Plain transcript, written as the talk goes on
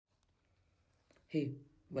Hey,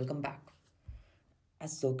 welcome back.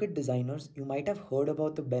 As circuit designers, you might have heard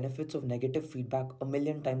about the benefits of negative feedback a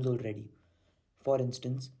million times already. For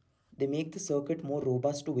instance, they make the circuit more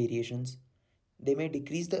robust to variations. They may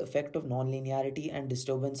decrease the effect of nonlinearity and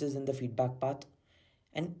disturbances in the feedback path.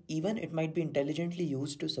 And even it might be intelligently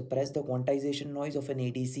used to suppress the quantization noise of an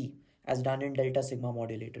ADC, as done in delta sigma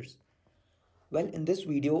modulators. Well, in this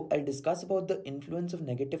video, I'll discuss about the influence of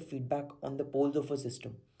negative feedback on the poles of a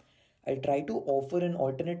system. I'll try to offer an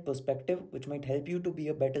alternate perspective which might help you to be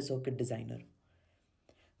a better circuit designer.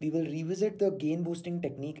 We will revisit the gain boosting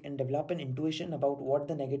technique and develop an intuition about what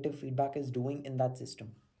the negative feedback is doing in that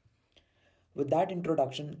system. With that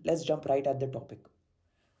introduction, let's jump right at the topic.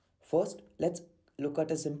 First, let's look at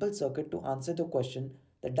a simple circuit to answer the question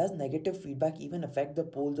that does negative feedback even affect the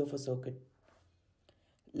poles of a circuit?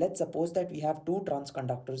 Let's suppose that we have two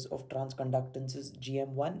transconductors of transconductances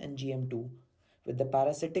GM1 and GM2 with the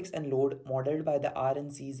parasitics and load modeled by the R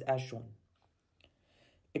and Cs as shown.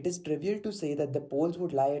 It is trivial to say that the poles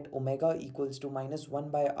would lie at omega equals to minus 1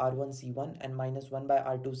 by R1C1 and minus 1 by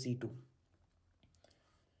R2C2.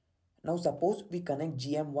 Now suppose we connect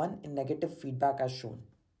GM1 in negative feedback as shown.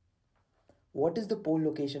 What is the pole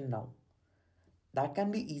location now? That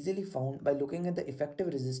can be easily found by looking at the effective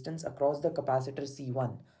resistance across the capacitor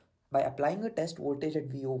C1. By applying a test voltage at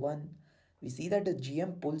VO1, we see that the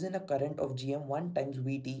GM pulls in a current of GM1 times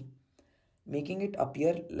Vt, making it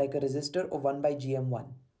appear like a resistor of 1 by GM1.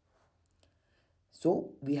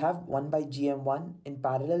 So we have 1 by GM1 in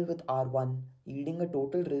parallel with R1, yielding a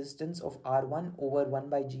total resistance of R1 over 1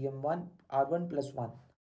 by GM1, R1 plus 1.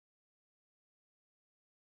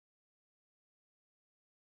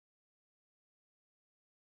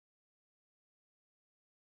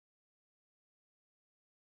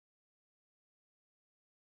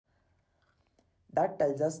 That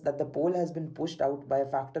tells us that the pole has been pushed out by a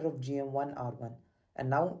factor of GM1 R1 and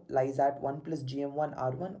now lies at 1 plus GM1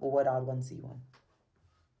 R1 over R1 C1.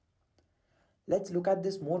 Let's look at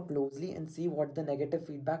this more closely and see what the negative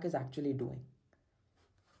feedback is actually doing.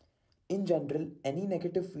 In general, any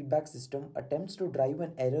negative feedback system attempts to drive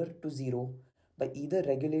an error to zero by either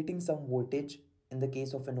regulating some voltage in the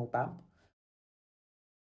case of an op-amp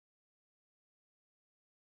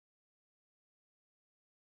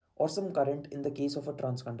or some current in the case of a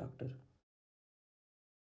transconductor.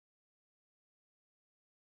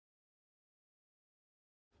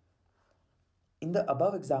 In the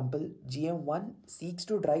above example, GM1 seeks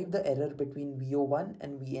to drive the error between VO1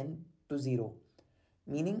 and Vn to 0,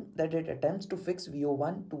 meaning that it attempts to fix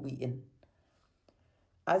VO1 to Vin.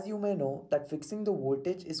 As you may know, that fixing the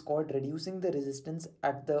voltage is called reducing the resistance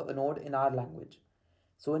at the node in our language.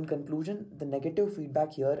 So in conclusion, the negative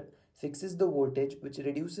feedback here fixes the voltage, which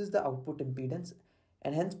reduces the output impedance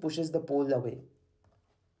and hence pushes the pole away.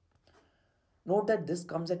 Note that this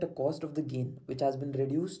comes at a cost of the gain, which has been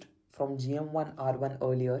reduced from GM1 R1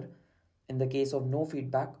 earlier in the case of no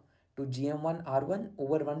feedback to GM1 R1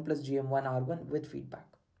 over 1 plus GM1 R1 with feedback.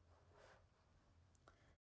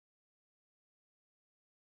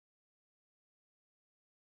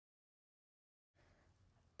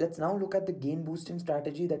 Let's now look at the gain boosting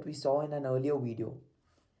strategy that we saw in an earlier video.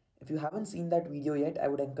 If you haven't seen that video yet, I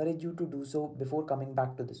would encourage you to do so before coming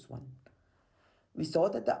back to this one. We saw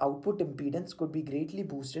that the output impedance could be greatly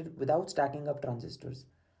boosted without stacking up transistors.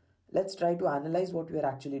 Let's try to analyze what we are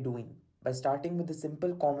actually doing by starting with the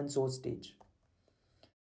simple common source stage.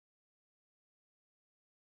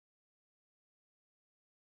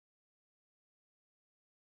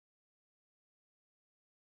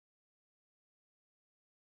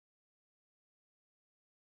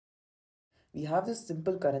 We have this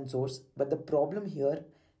simple current source, but the problem here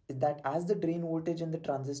is that as the drain voltage in the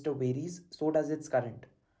transistor varies, so does its current.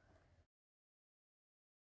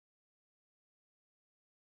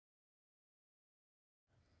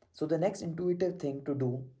 So the next intuitive thing to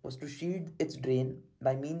do was to shield its drain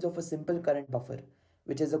by means of a simple current buffer,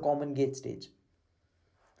 which is a common gate stage.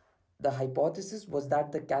 The hypothesis was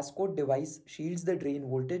that the cascode device shields the drain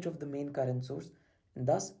voltage of the main current source and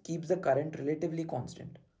thus keeps the current relatively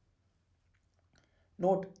constant.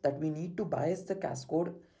 Note that we need to bias the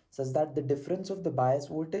cascode such that the difference of the bias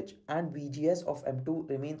voltage and VGS of M2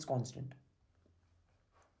 remains constant.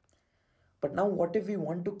 But now what if we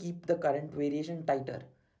want to keep the current variation tighter,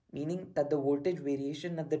 meaning that the voltage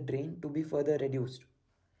variation at the drain to be further reduced?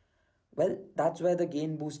 Well, that's where the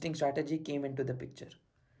gain boosting strategy came into the picture.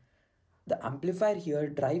 The amplifier here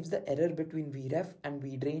drives the error between Vref and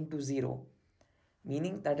Vdrain to 0,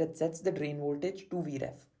 meaning that it sets the drain voltage to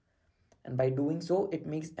Vref. And by doing so, it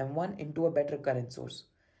makes M1 into a better current source,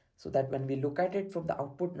 so that when we look at it from the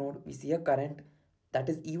output node, we see a current that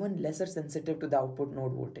is even lesser sensitive to the output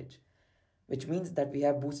node voltage, which means that we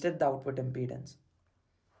have boosted the output impedance.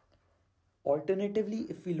 Alternatively,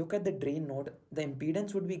 if we look at the drain node, the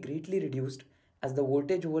impedance would be greatly reduced as the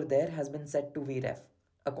voltage over there has been set to Vref,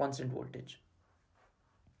 a constant voltage.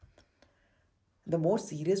 The more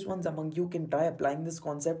serious ones among you can try applying this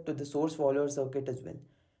concept to the source follower circuit as well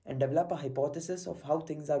and develop a hypothesis of how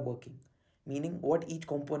things are working, meaning what each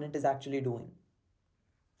component is actually doing.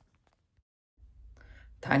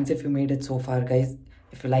 Thanks if you made it so far, guys.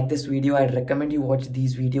 If you like this video, I'd recommend you watch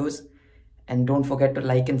these videos and don't forget to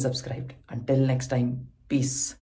like and subscribe. Until next time, peace.